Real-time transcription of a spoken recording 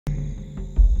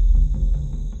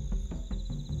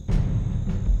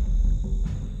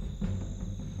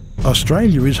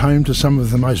Australia is home to some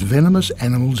of the most venomous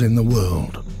animals in the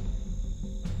world.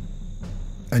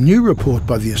 A new report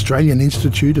by the Australian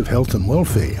Institute of Health and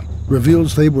Welfare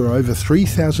reveals there were over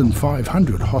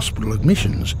 3,500 hospital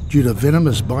admissions due to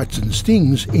venomous bites and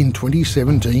stings in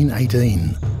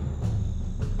 2017-18.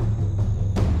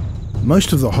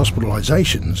 Most of the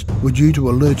hospitalisations were due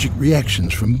to allergic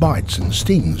reactions from bites and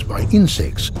stings by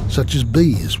insects such as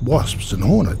bees, wasps and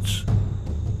hornets.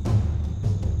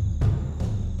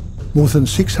 More than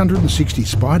 660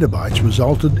 spider bites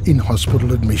resulted in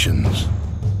hospital admissions,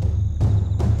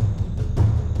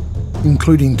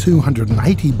 including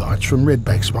 280 bites from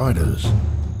redback spiders.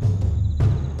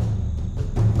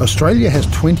 Australia has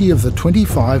 20 of the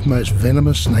 25 most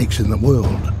venomous snakes in the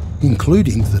world,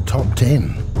 including the top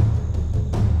 10.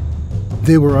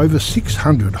 There were over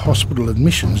 600 hospital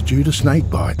admissions due to snake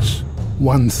bites,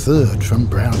 1/3 from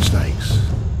brown snakes.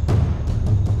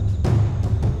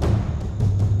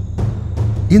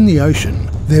 In the ocean,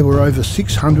 there were over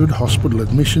 600 hospital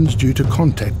admissions due to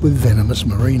contact with venomous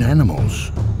marine animals,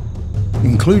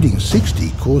 including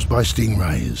 60 caused by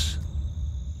stingrays.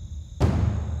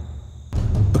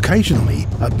 Occasionally,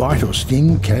 a bite or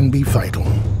sting can be fatal.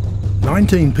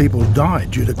 19 people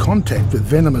died due to contact with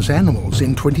venomous animals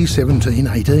in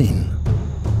 2017-18.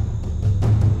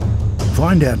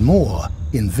 Find out more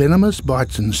in Venomous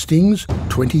Bites and Stings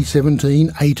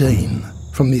 2017-18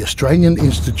 from the Australian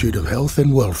Institute of Health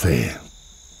and Welfare.